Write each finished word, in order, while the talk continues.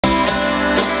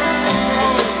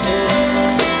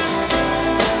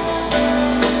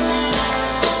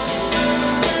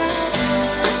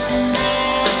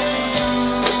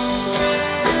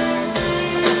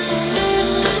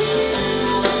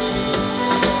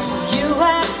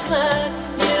feels like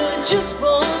you're just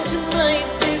born tonight,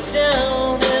 face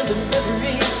down and a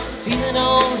memory, feeling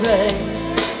alright.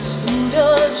 So who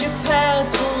does your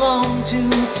past belong to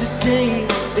today?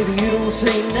 Baby, you don't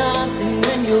say nothing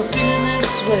when you're feeling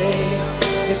this way.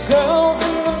 The girls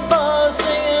in the bar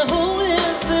saying, who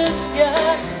is this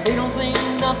guy? They don't think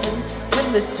nothing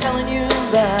when they're telling you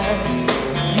lies.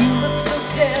 You look so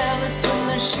careless when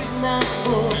they're shooting that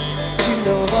bull. You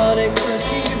know heartaches are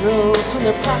heroes when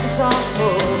their pockets are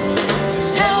full.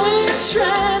 Just how we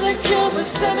trying to kill the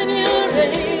 7-year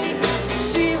ache.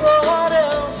 See what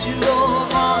else your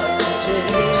old heart can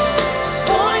take.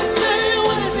 Boys say,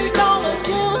 when is he gonna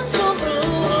give us some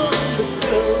room? The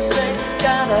girls say,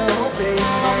 God, I hope he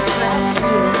comes back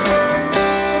soon.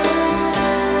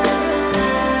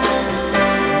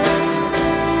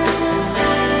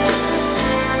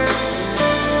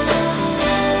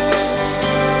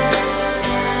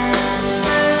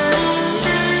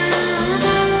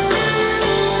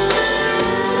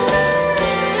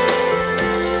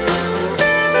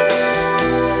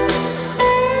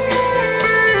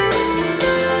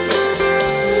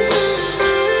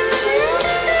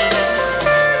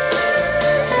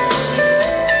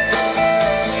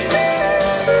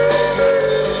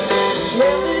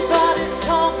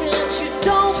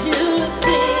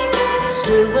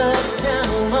 Still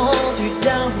uptown on your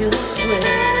downhill swing.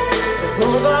 The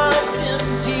boulevard's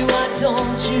empty, why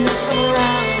don't you come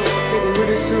around? Baby,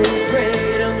 winter's so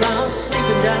great, I'm out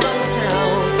sleeping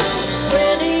downtown. There's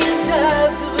plenty of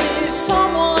ties to be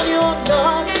someone you're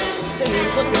not. Say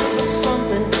you're looking for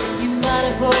something you might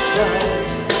have forgot.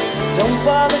 Don't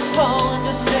bother calling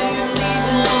to say you're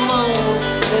leaving alone.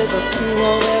 There's a fool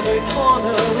on every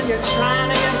corner when you're trying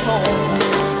to get home.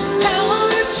 Just tell them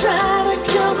you're trying to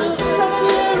kill the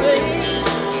 7-year ache.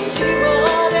 See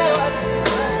what else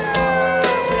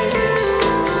take.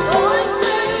 Oh, I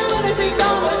say, when is he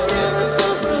gonna give us a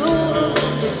room?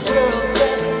 The girl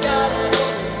said, God, I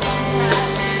hope he's back.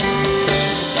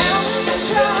 Tell them you're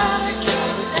trying to kill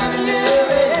the 7-year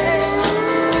ache.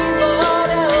 See what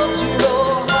else your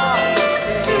old heart can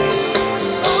take.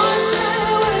 Oh, I say,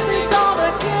 when is he gonna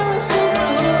give us a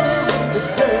room? The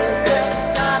girl said,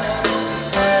 God, I hope he's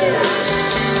back.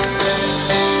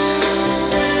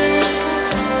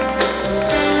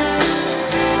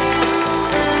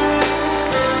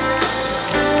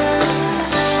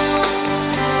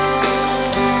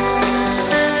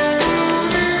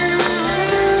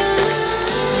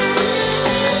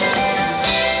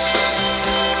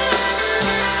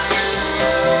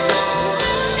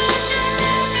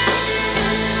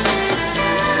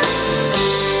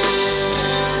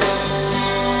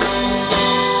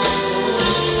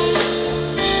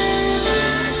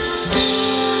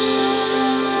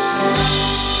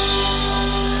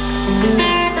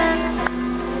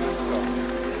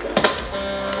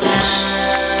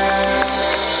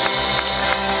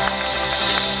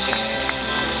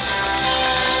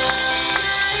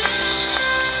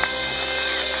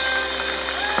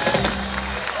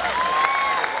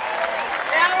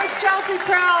 Chelsea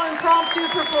Crowell, impromptu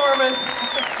performance.